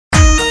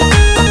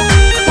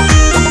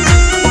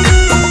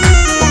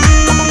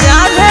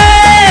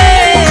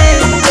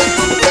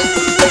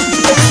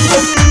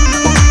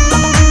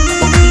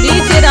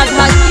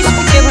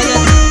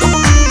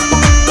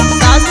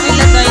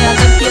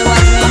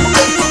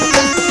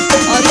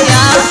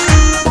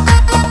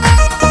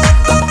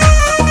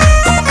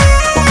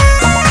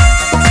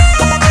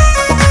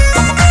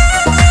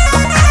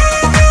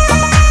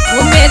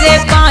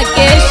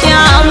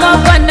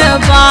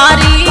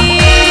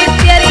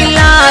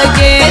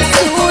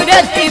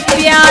सूरत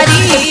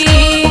प्यारी।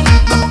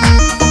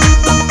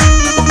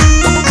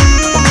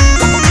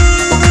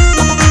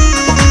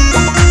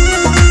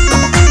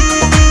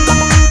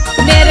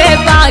 मेरे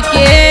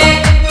बाके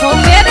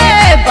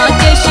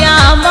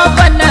श्याम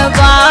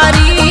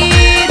बनवारी,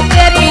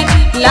 तेरी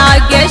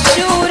लागे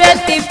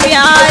सूरत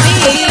प्यारी।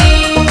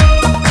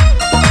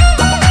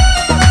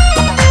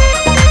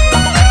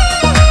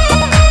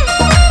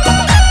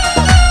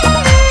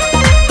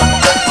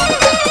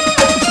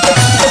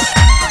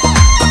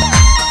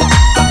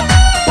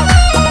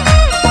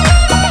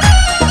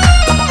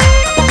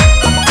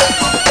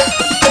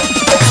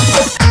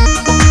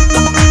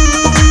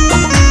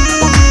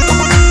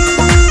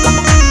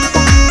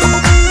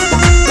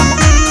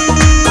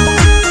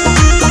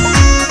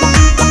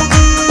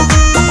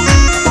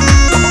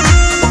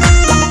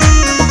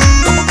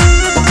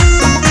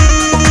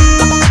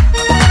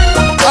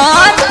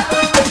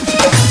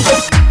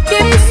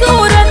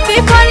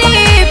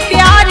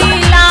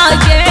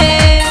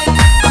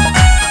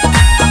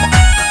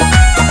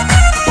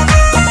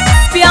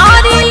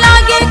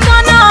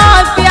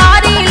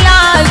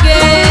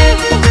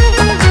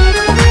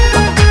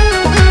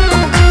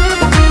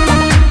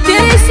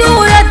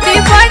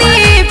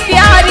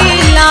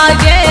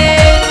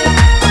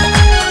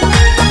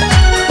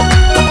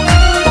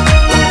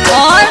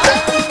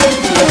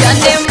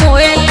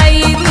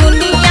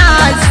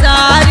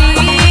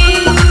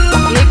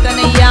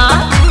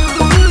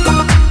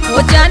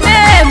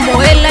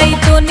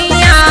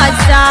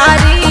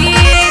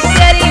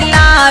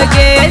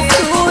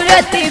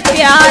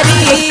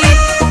 प्यारी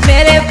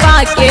मेरे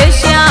बाके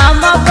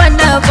श्याम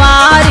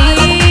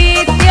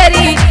बनवारी,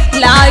 तेरी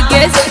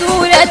लागे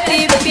सूरत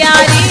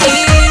प्यारी।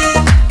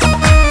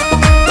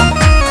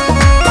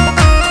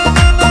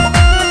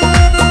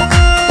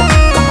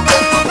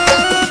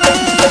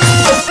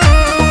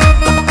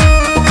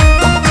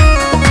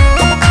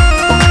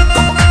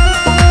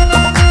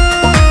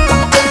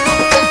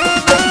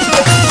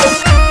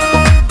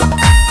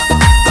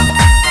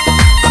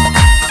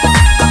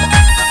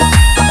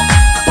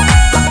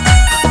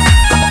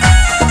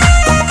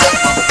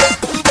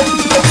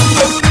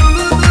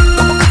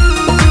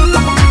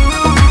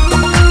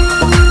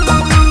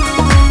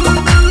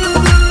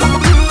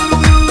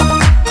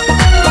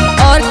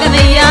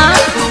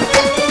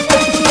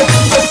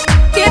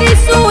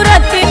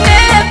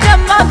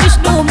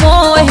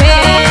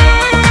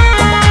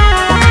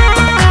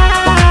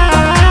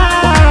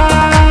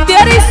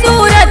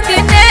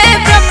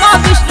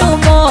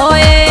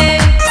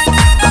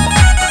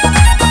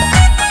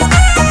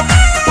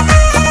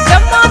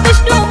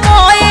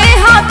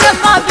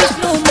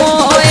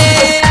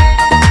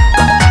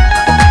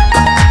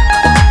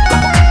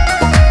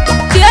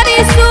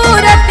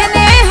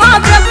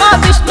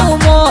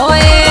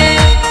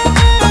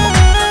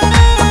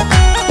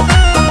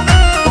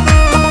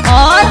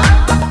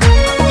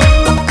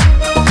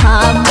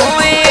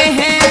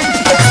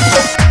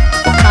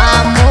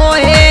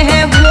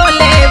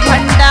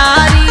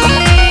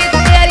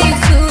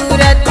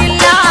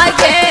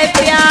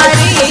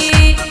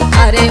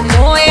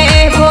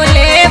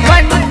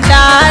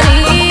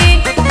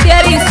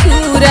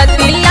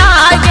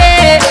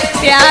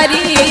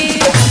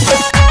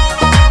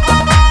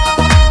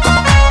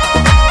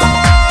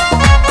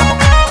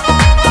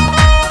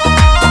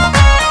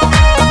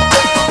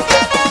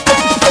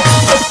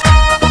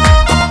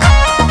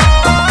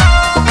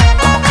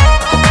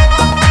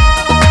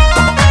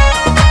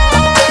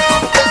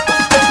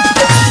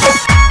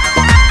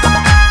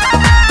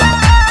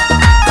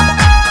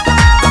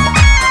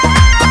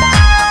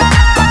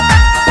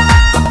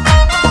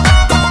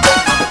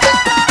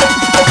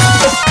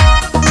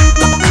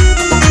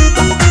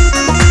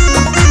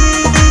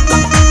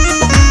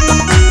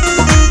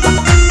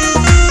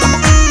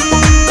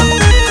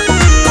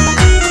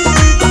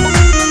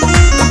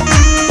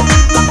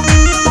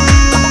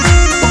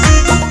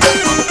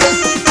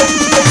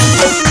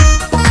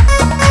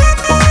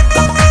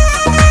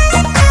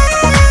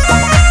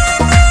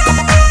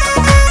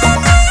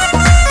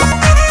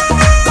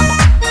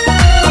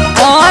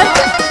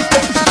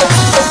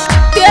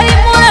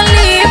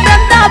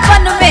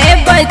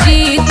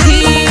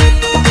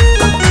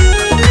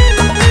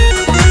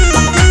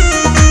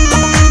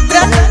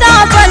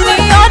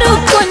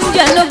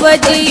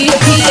 बजी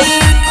थी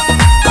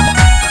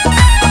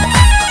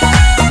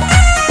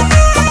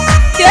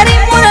तेरी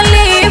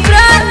मुरली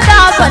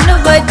वृंदावन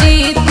बजी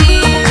थी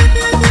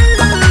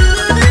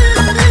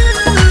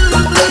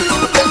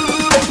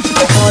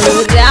और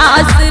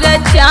रास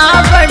रचा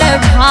बड़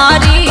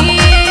भारी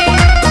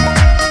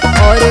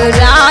और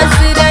रास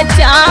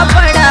रचा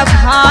बड़ा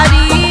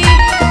भारी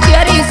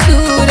तेरी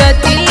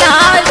सूरत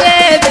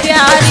लागे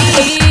प्यारी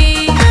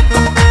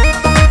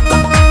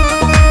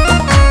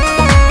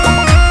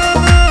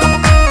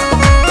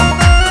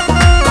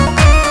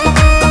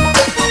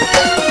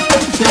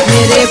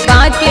मेरे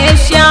बाके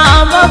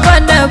श्याम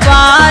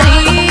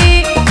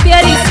बनवारी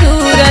तेरी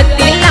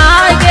सूरत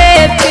लागे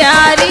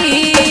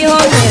प्यारी हो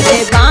मेरे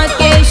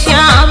बाके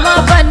श्याम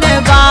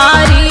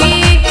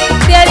बनवारी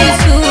तेरी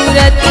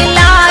सूरत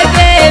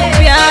लागे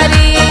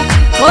प्यारी।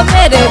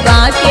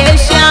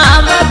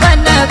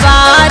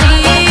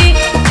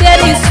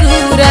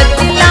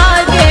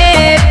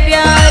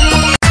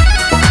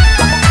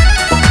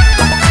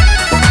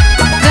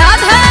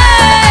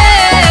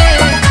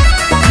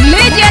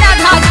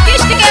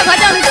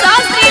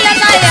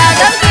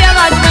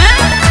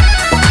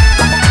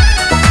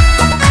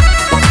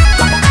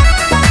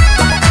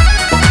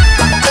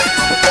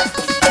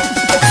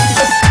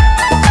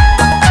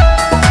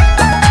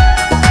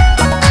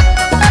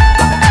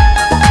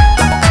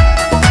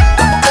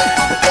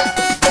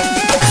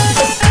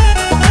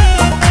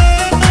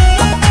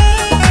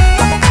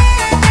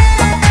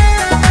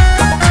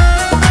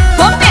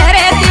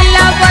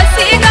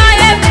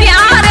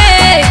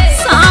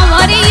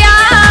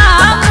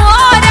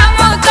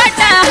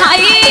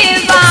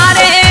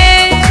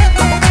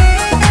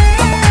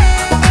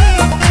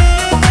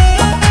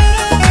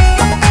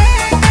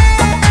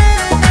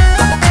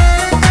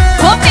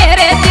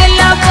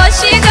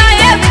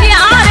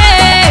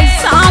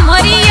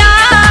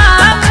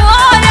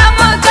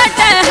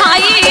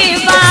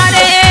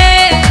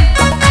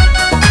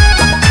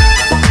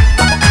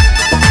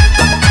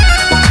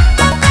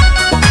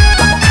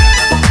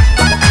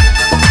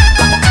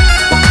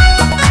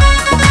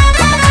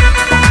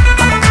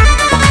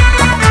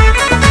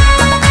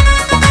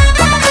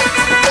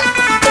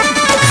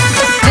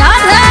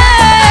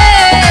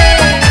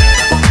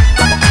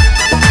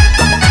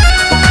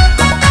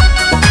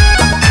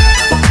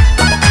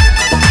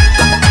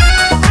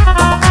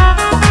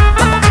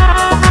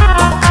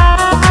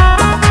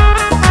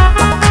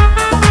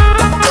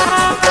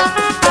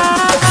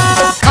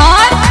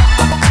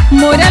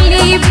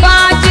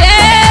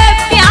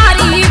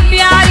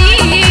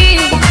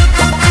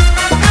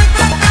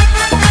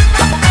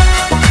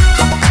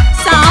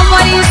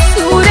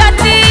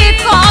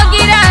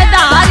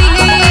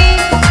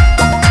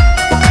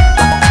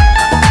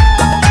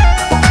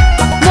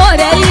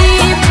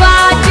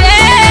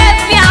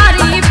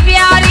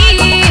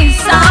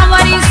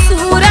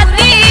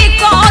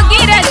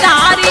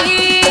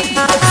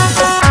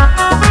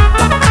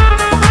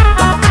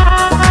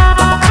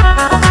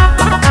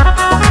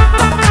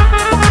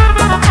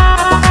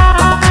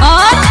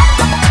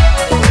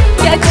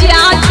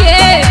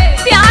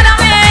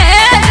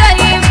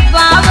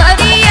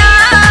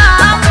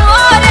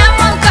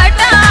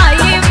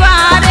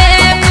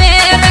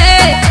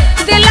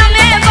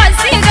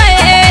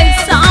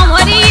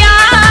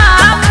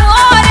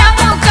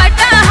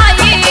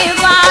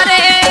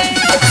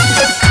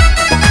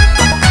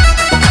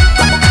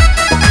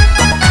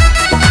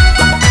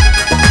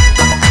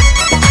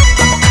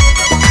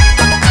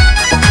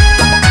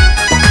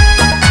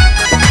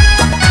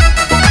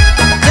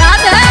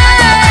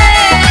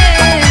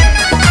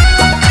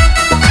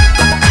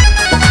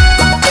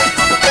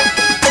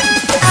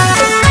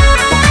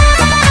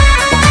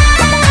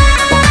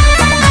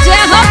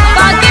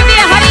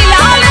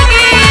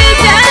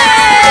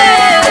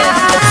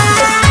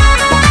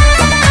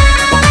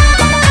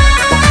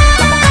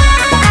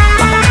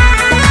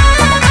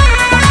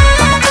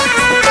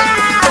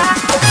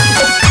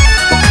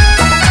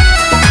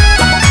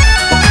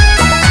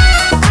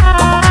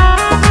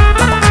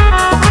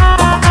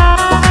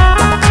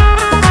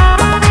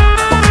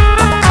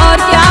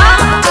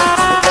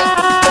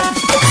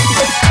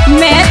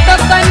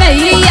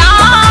 कन्हैया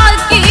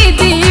की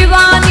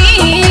दीवानी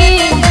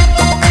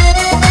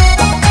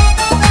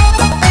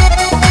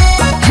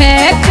है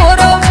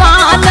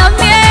कुर्बान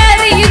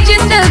मेरी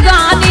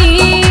जिंदगानी।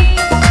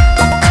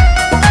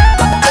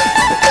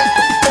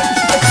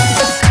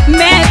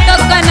 मैं तो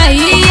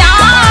कन्हैया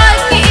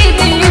की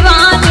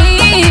दीवानी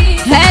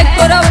है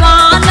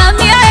कुर्बान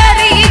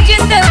मेरी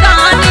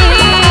जिंदगानी।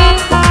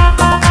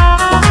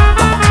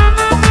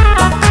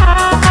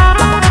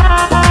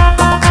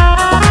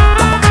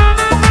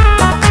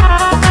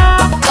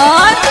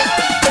 और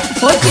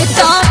हो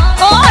चिता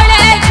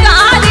ओले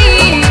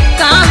काली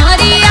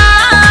कामरिया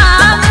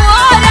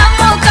मोर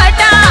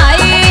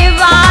मुकटाई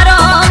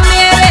वारो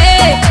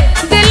मेरे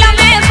दिल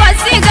में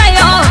बस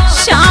गयो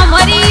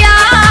शामरिया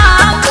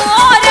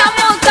मोर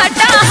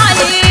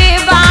मुकटाई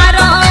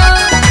वारो।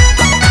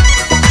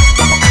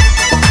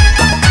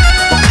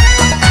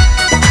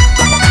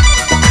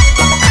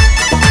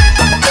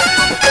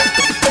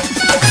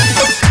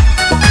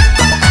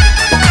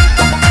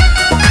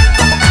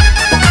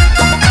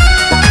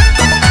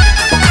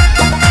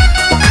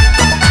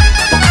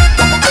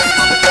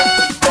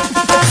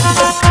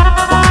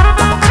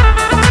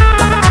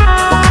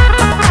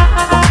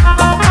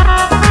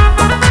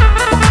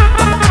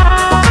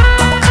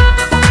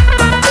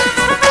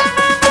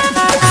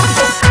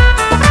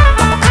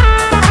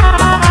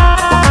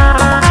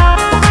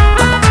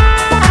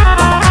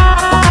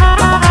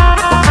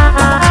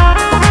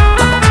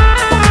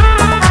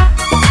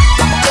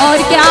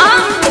 और क्या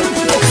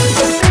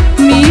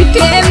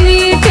मीठे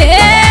मीठे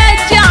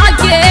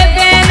जाके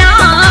बेना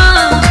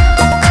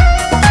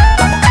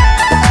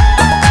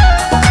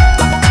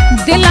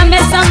दिल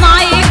में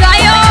समाई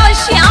गयो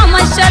श्याम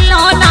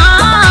सलोना।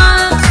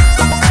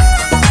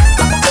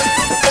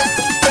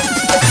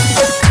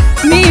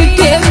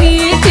 मीठे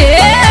मीठे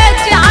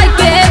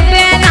जाके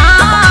बेना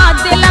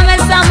दिल में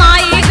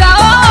समाई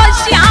गयो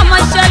श्याम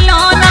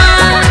सलोना।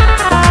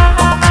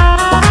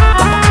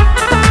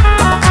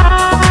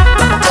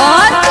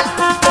 और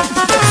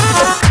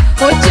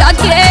वो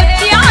जाके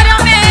प्यार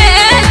में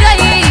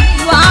गई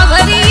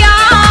वावरिया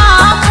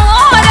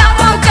मोर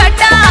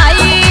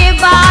मुकटाई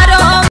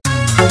बारो।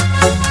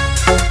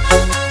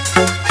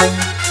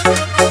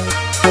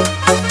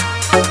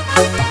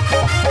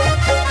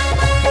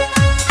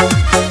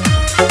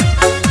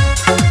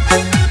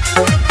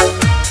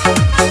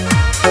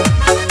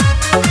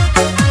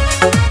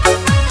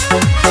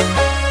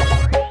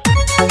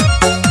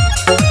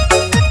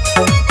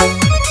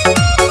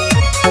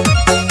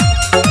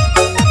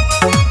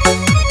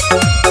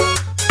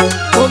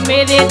 ओ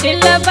मेरे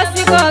दिल बस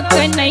गो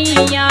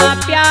कन्हैया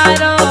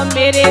प्यारो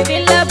मेरे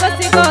दिल बस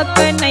गो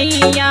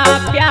कन्हैया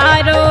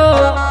प्यारो।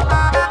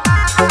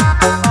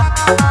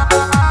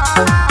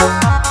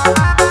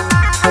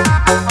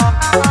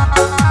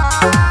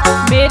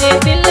 मेरे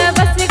दिल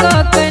बस गो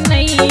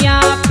कन्हैया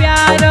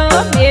प्यारो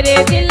मेरे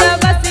दिल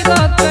बस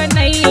गो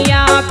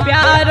कन्हैया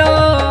प्यारो।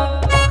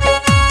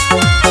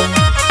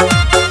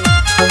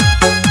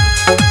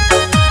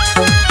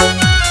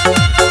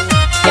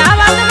 क्या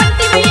बात है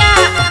बंटी भैया,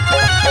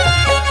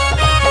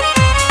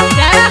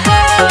 जय हो।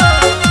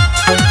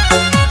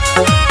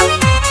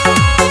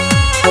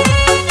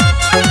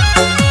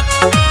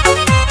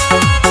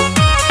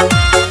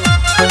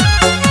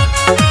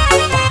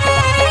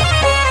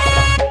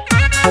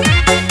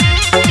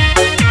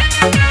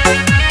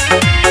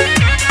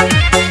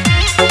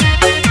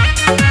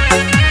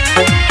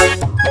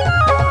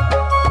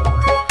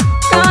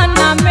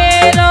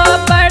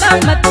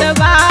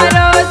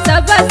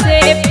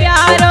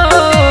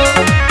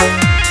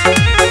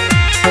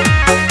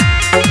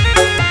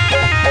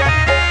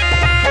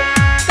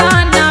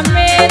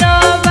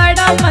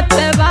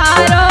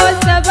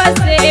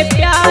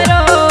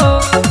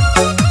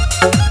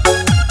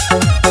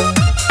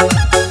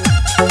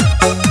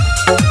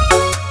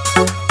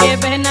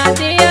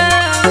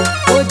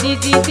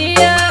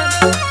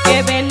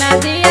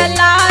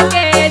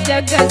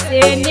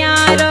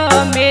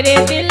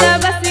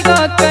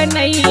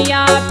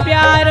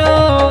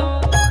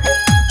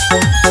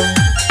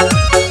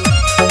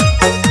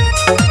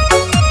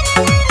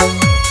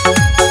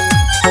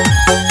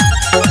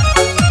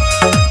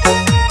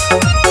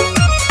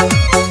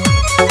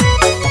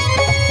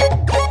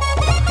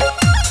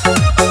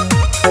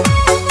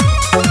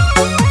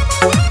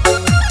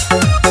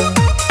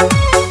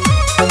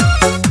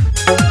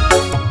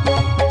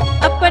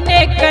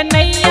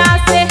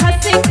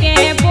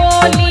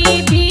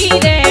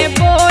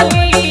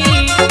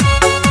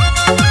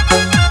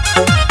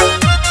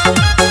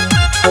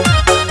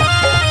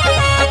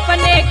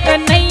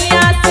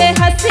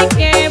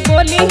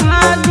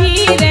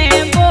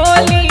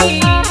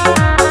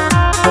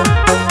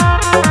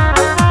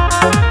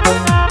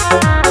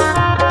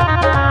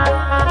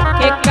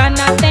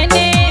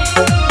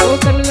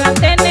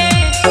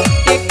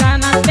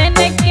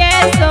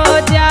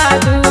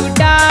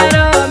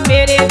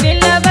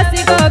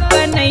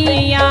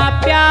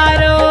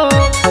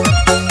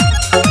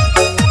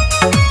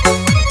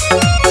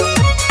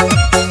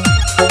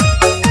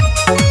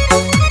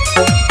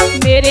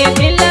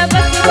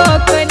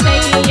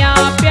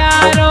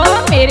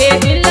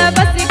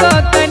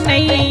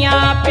 कन्हैया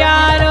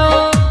प्यारो।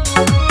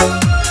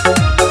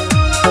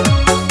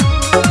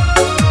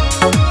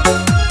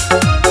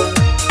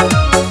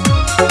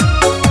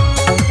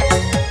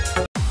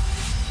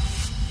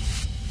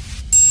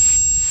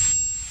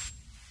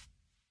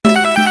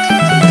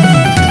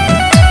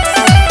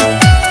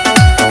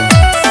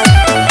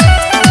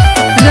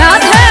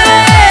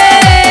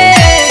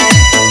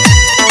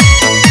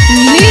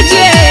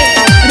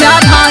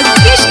 राधा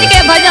कृष्ण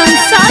के भजन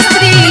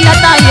शास्त्री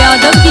लता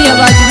यादव की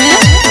आवाज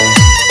में।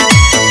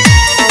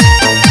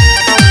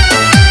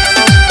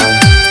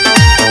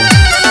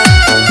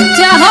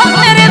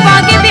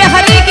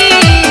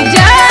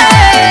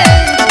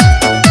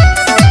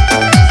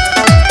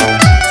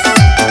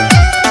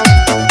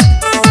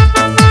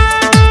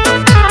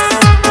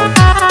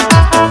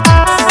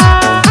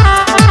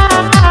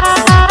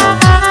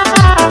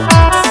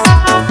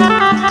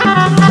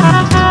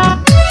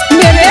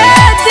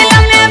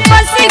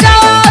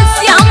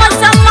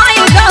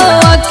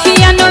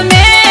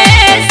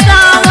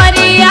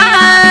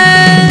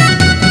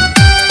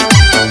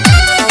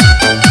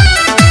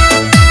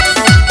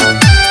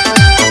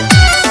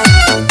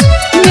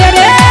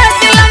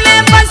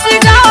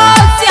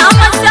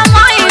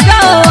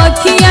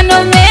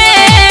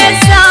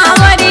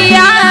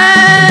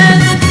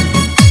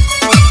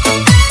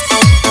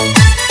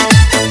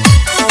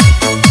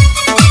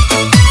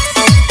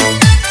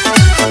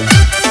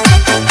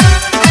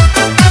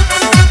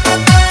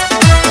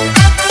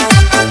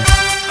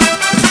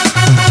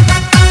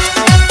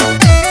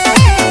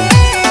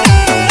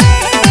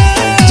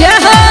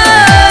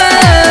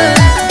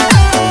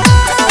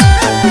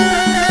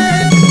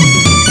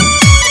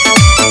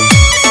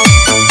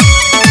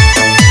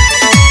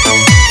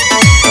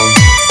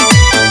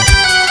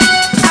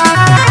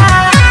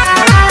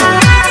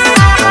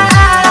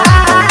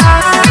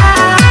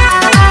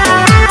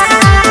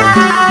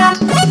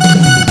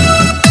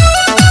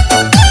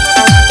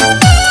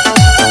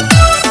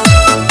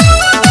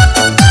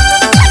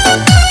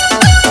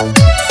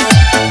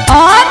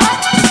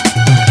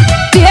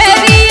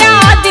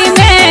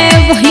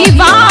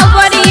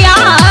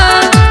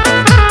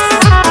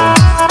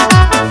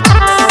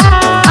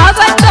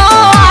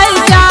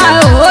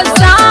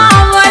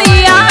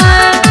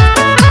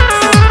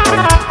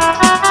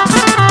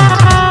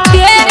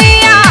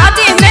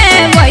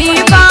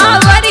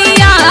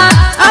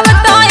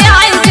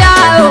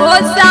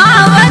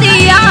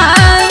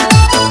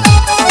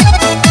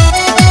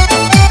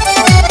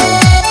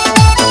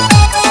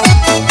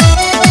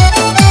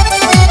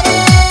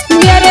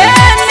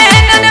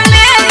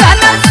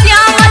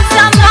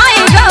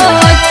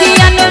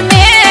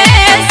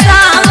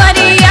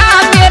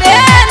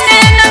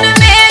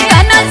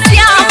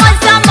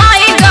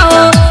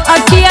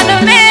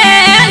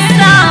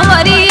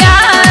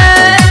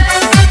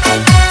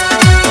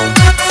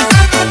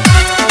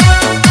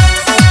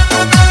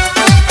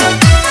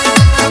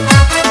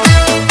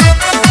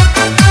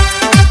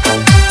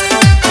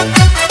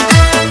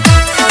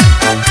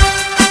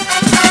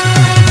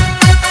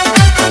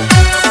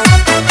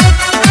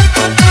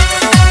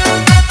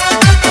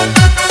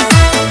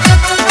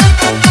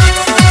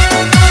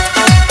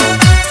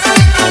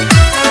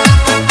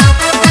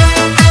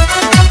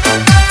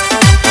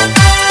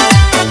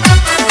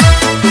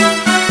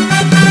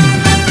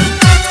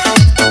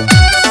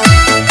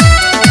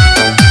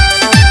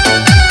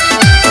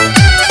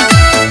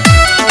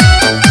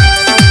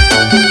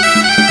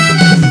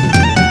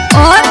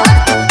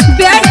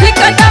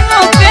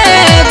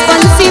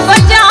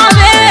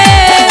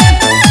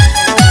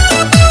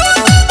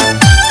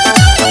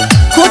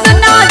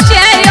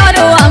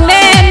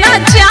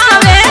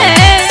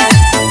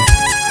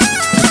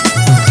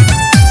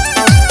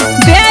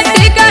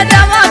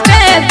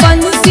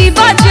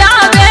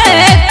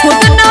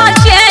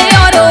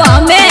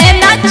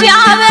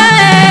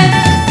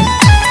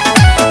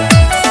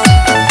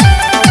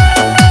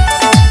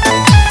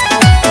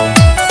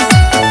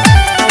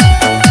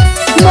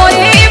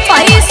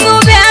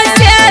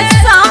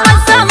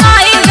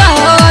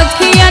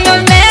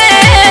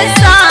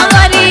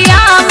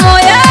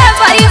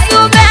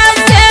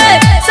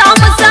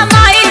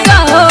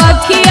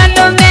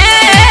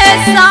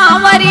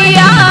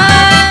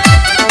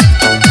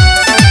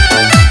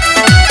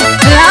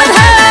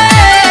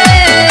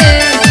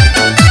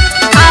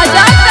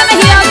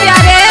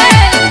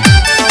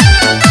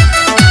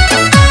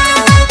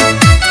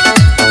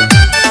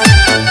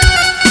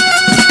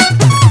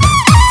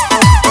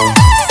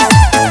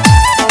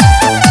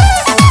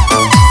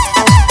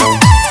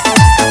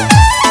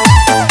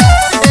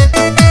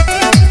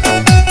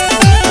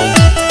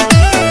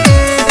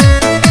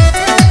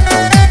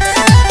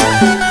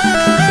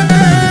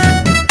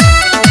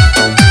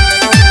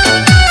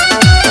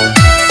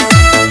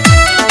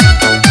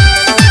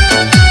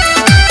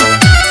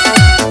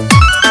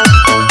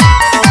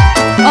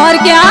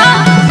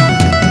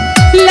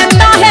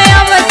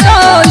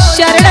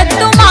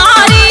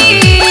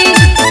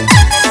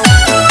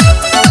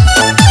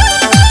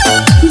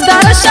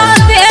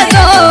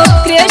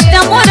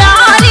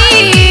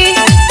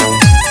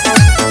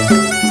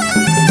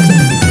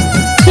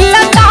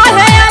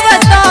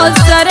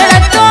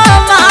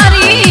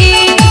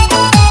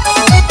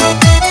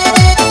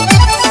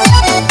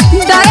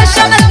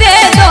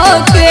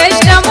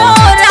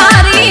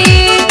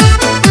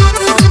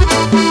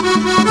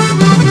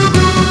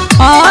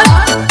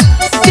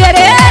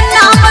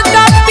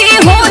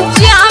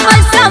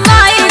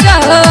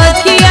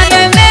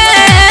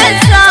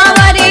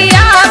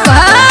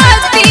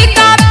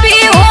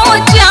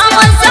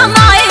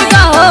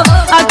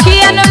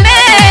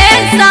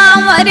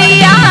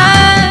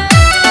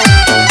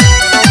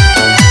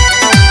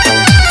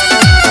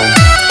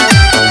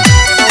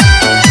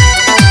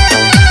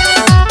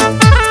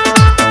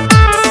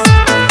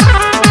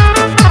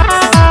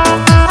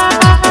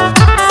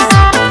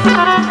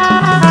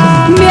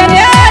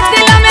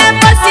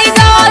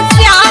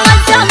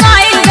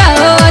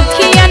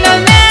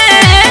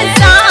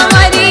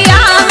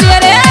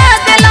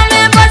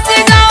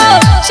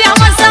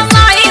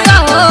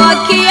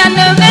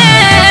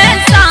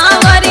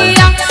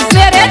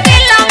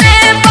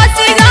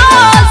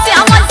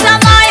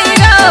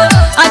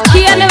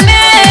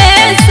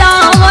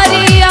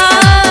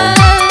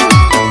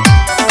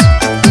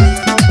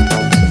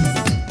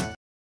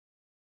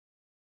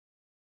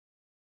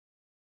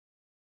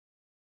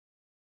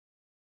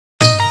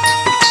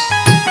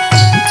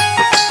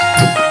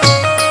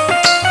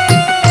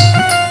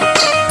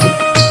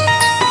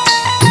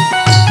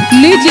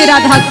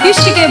 राधा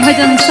कृष्ण के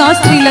भजन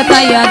शास्त्री लता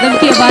यादव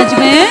की आवाज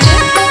में।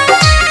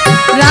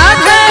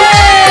 राधे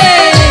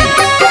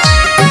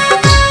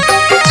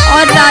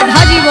और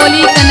राधा जी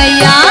बोली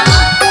कन्हैया।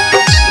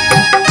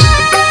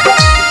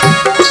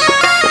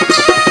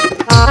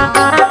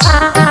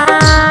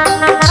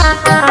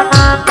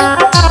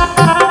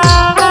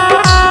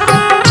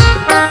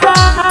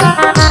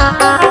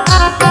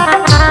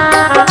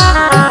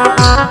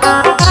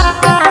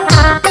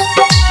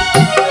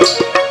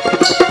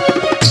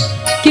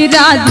 कि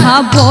राधा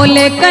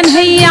बोले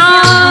कन्हैया,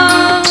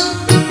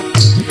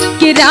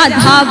 कि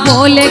राधा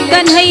बोले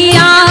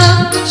कन्हैया,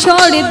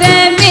 छोड़ दे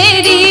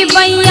मेरी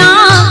बैया,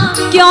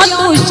 क्यों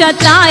तू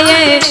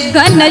सताए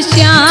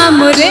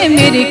घनश्याम रे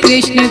मेरे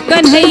कृष्ण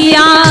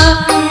कन्हैया।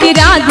 कि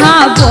राधा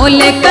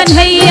बोले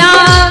कन्हैया,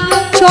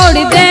 छोड़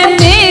दे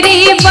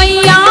मेरी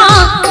बैया,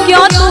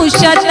 क्यों तू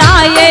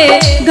सताए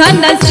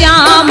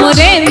घनश्याम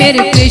रे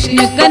मेरे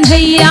कृष्ण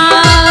कन्हैया।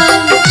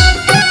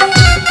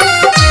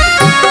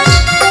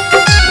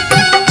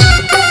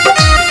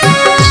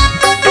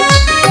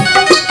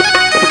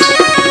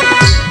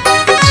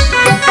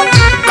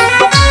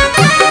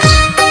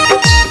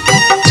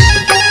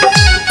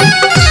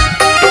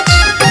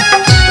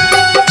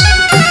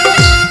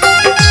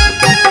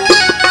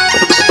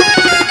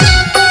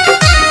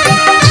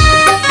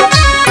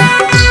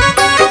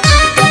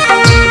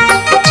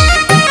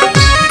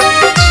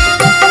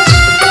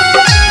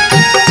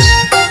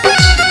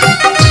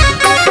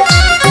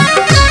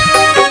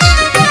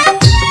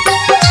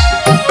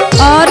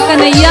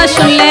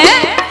 सुन ले,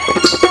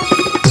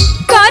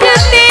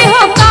 करते हो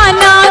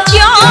काना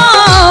क्यों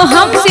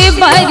हमसे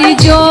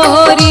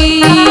बरजोरी,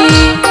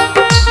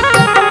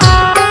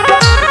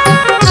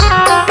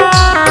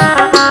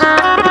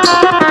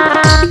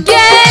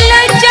 गेल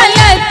चल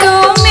तू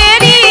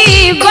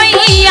मेरी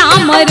बैया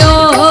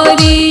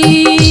मरोरी।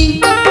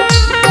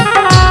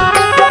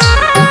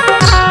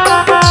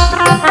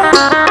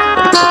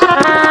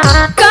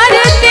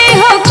 करते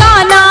हो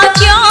काना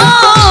क्यों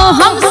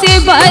हमसे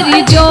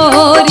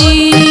बरजोरी,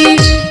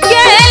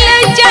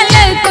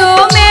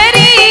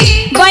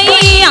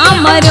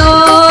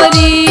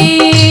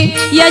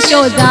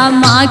 यशोदा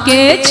माँ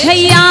के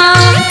छैया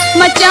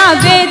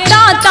मचावे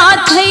ताता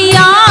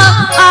थैया।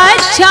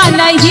 अच्छा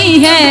नहीं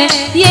है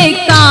ये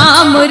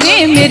काम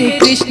रे मेरे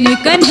कृष्ण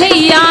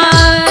कन्हैया।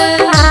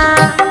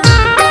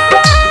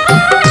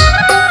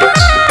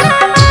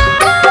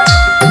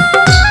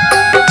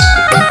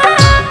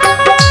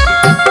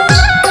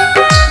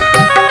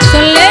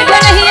 सुन ले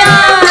कन्हैया।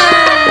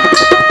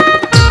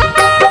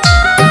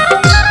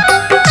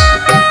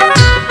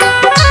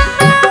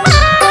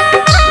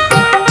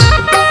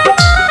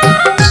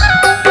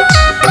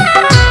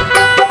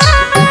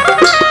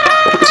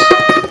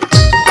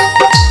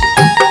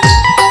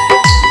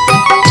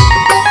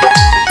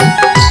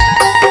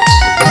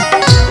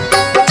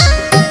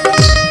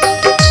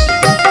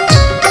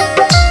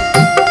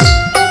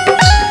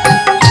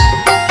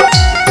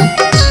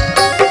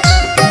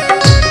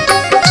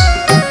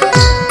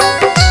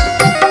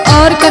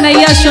 और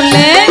कन्हैया सुन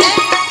ले,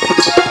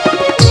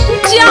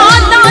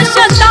 ज्यादा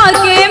सता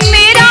के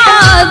मेरा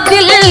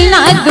दिल न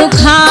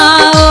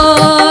दुखाओ,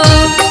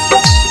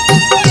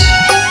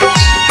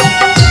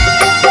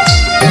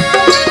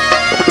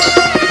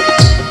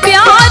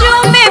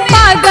 प्यारों में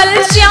पागल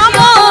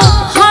श्यामो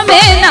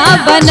हमें न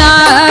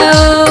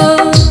बनाओ।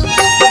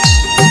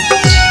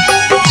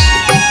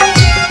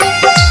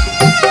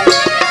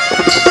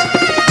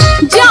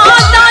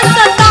 ज्यादा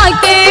सता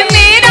के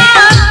मेरा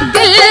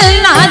दिल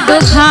न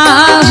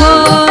दुखाओ,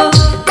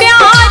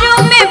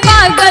 प्यारों में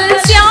पागल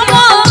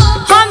श्यामो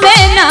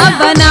हमें न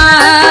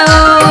बनाओ।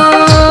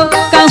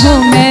 कहूँ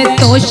मैं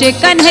तो से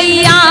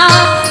कन्हैया,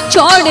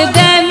 छोड़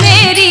दे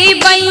मेरी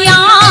बैया,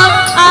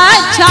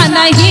 अच्छा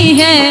नहीं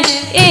है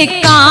एक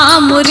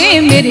काम रे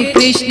मेरे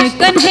कृष्ण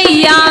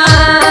कन्हैया।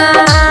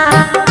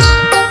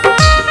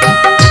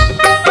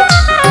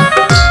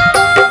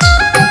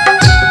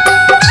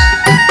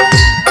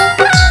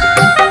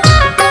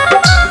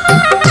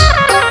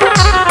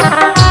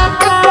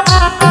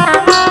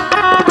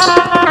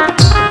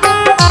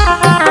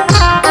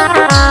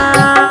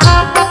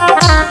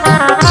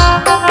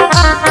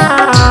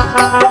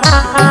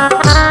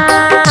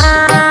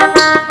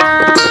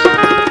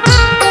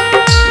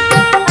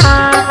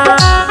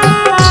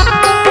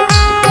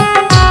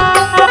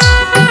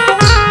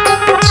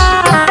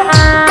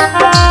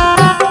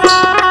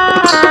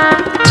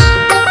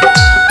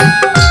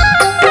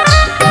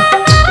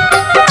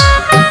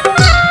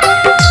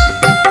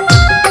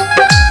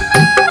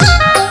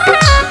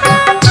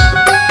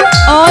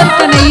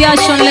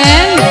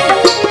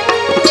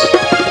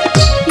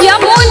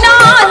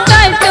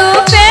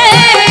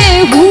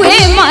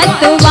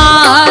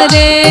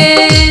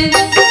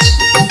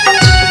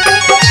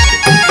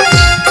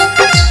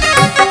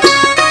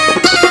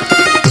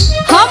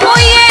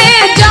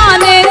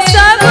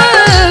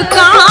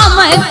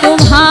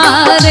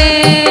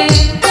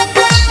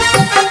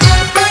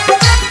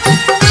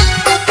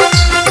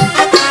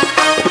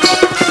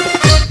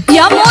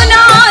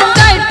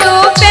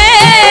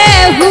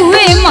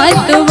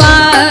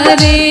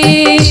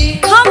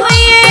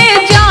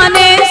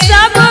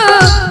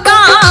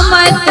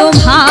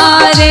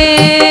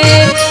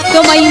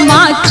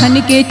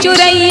 माखन के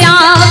चुरैया,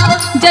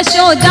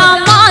 जशोदा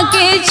माँ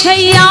के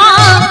छैया।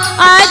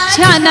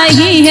 अच्छा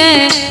नहीं है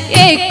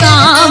ये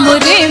काम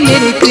रे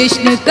मेरे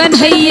कृष्ण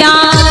कन्हैया।